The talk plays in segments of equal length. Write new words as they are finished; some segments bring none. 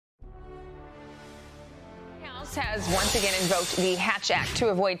House has once again invoked the Hatch Act to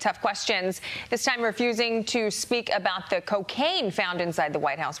avoid tough questions, this time refusing to speak about the cocaine found inside the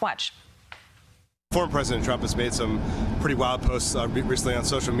White House. Watch. Former President Trump has made some pretty wild posts recently on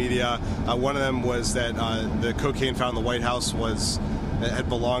social media. One of them was that the cocaine found in the White House had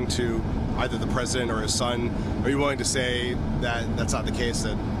belonged to either the president or his son. Are you willing to say that that's not the case,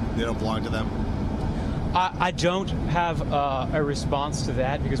 that they don't belong to them? I don't have a response to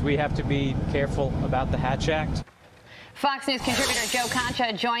that because we have to be careful about the Hatch Act. Fox News contributor Joe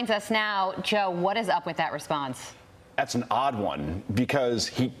Concha joins us now. Joe, what is up with that response? That's an odd one because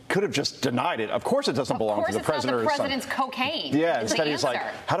he could have just denied it. Of course it doesn't belong to the president or his son. Of course it's not the president's cocaine. Yeah, instead he's like,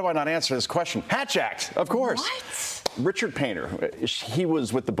 how do I not answer this question? Hatch Act, of course. What? Richard Painter, he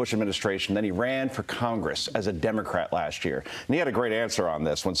was with the Bush administration, then he ran for Congress as a Democrat last year. And he had a great answer on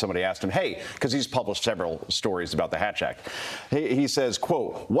this when somebody asked him, hey, because he's published several stories about the Hatch Act. He says,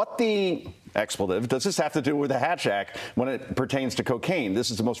 quote, what the expletive does this have to do with the Hatch Act when it pertains to cocaine?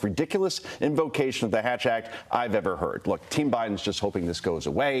 This is the most ridiculous invocation of the Hatch Act I've ever heard. Look, Team Biden's just hoping this goes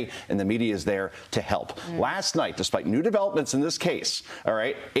away, and the media is there to help. Last night, despite new developments in this case, all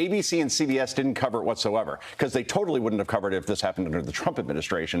right, ABC and CBS didn't cover it whatsoever because they totally wouldn't have covered it if this happened under the Trump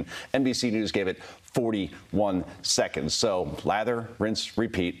administration. NBC News gave it 41 seconds. So lather, rinse,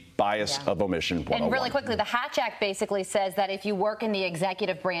 repeat, bias of omission 101. And really quickly, the Hatch Act basically says that if you work in the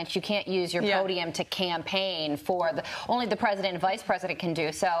executive branch, you can't use your podium to campaign for only the president and vice president can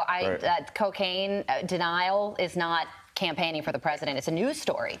do. So cocaine denial is not campaigning for the president. It's a news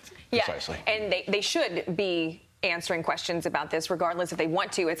story. Yeah, precisely. And they should be answering questions about this regardless if they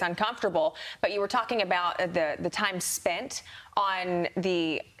want to. It's uncomfortable. But you were talking about the time spent on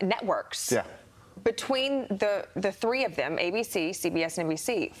the networks. Yeah. Between the three of them, ABC, CBS, and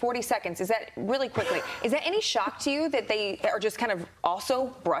NBC, 40 seconds. Is that, really quickly, is that any shock to you that they are just kind of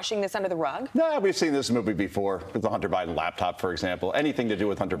also brushing this under the rug? No, we've seen this movie before with the Hunter Biden laptop, for example. Anything to do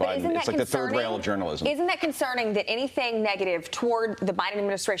with Hunter Biden, it's like the third rail of journalism. Isn't that concerning that anything negative toward the Biden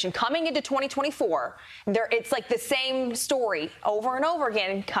administration coming into 2024, it's like the same story over and over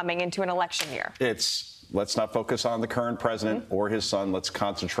again coming into an election year? Let's not focus on the current president or his son. Let's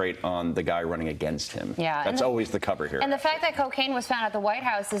concentrate on the guy running against him. Yeah, that's always the cover here. And the fact that cocaine was found at the White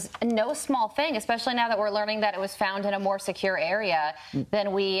House is no small thing, especially now that we're learning that it was found in a more secure area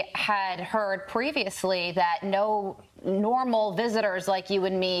than we had heard previously, that no normal visitors like you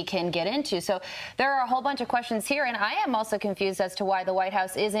and me can get into. So there are a whole bunch of questions here, and I am also confused as to why the White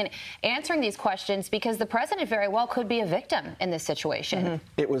House isn't answering these questions, because the president very well could be a victim in this situation.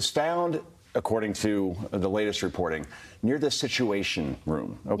 It was found, according to the latest reporting, near the Situation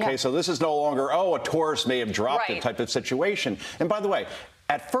Room. Okay, so this is no longer, a tourist may have dropped it type of situation. And by the way,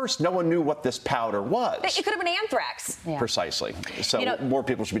 at first, no one knew what this powder was. It could have been anthrax. Yeah. Precisely. So more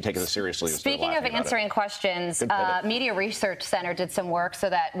people should be taking this seriously. Speaking of answering questions, Media Research Center did some work so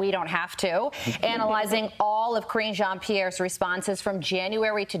that we don't have to, analyzing all of Karine Jean-Pierre's responses from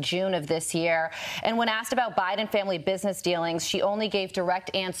January to June of this year. And when asked about Biden family business dealings, she only gave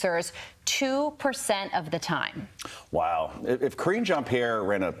direct answers 2% of the time. Wow. If Karine Jean-Pierre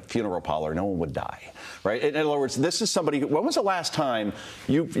ran a funeral parlor, no one would die, right? In other words, this is somebody who, when was the last time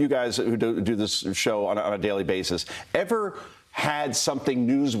you guys who do this show on a daily basis ever had something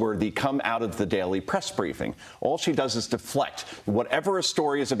newsworthy come out of the daily press briefing? All she does is deflect. Whatever a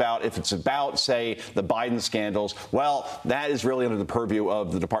story is about, if it's about, say, the Biden scandals, well, that is really under the purview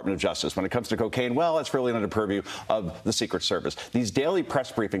of the Department of Justice. When it comes to cocaine, well, that's really under the purview of the Secret Service. These daily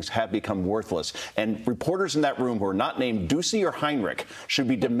press briefings have become worthless, and reporters in that room who are not named Ducey or Heinrich should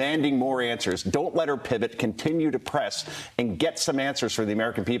be demanding more answers. Don't let her pivot. Continue to press and get some answers for the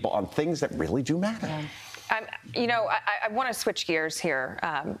American people on things that really do matter. Yeah. I want to switch gears here.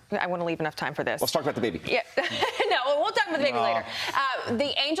 I want to leave enough time for this. Let's talk about the baby. Yeah. No, we'll talk about the baby later.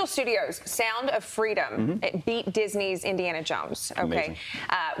 The Angel Studios' Sound of Freedom, it beat Disney's Indiana Jones, okay?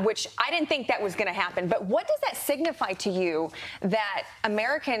 Which I didn't think that was going to happen. But what does that signify to you that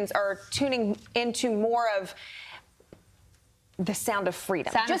Americans are tuning into more of the Sound of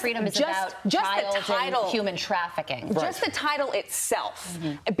Freedom? Sound of Freedom is about child and human trafficking. Just the title itself,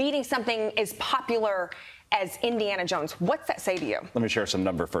 beating something as popular as Indiana Jones. What's that say to you? Let me share some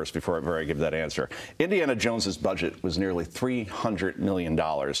number first before I give that answer. Indiana Jones's budget was nearly $300 million.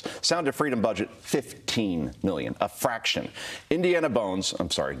 Sound of Freedom budget, $15 million, a fraction.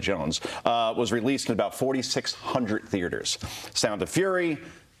 Jones was released in about 4,600 theaters. Sound of Fury,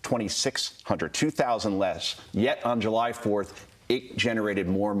 2,600, 2,000 less. Yet on July 4th, it generated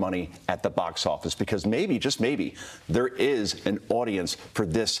more money at the box office because maybe, just maybe, there is an audience for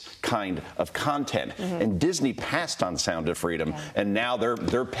this kind of content. And Disney passed on Sound of Freedom, and now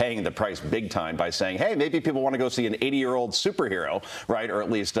they're paying the price big time by saying, hey, maybe people want to go see an 80-year-old superhero, right, or at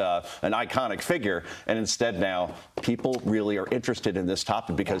least an iconic figure, and instead now people really are interested in this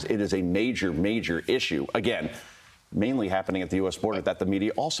topic because it is a major, major issue. Again, mainly happening at the U.S. border that the media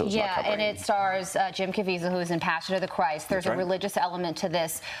also is not covering. Yeah, and it stars Jim Caviezel, who is in Passion of the Christ. There's a religious element to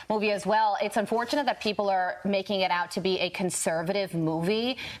this movie as well. It's unfortunate that people are making it out to be a conservative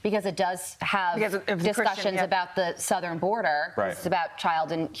movie because it does have discussions about the southern border. It's about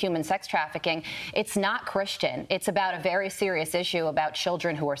child and human sex trafficking. It's not Christian. It's about a very serious issue about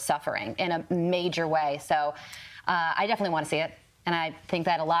children who are suffering in a major way. So I definitely want to see it. And I think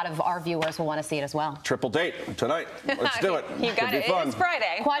that a lot of our viewers will want to see it as well. Triple date tonight. Let's do it. You got it. It's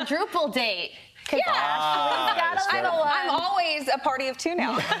Friday. Quadruple date. I'm always a party of two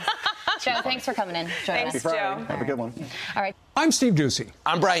now. Joe, thanks for coming in. Thanks, Joe. Have a good one. All right. I'm Steve Ducey.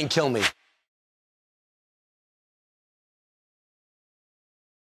 I'm Brian Kilmeade.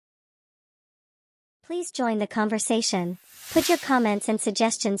 Please join the conversation. Put your comments and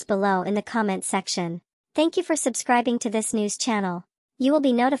suggestions below in the comment section. Thank you for subscribing to this news channel. You will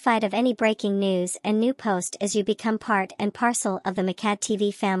be notified of any breaking news and new post as you become part and parcel of the McCad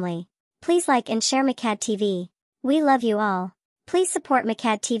TV family. Please like and share McCad TV. We love you all. Please support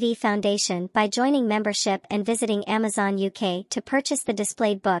McCad TV Foundation by joining membership and visiting Amazon UK to purchase the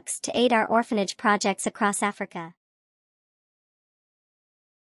displayed books to aid our orphanage projects across Africa.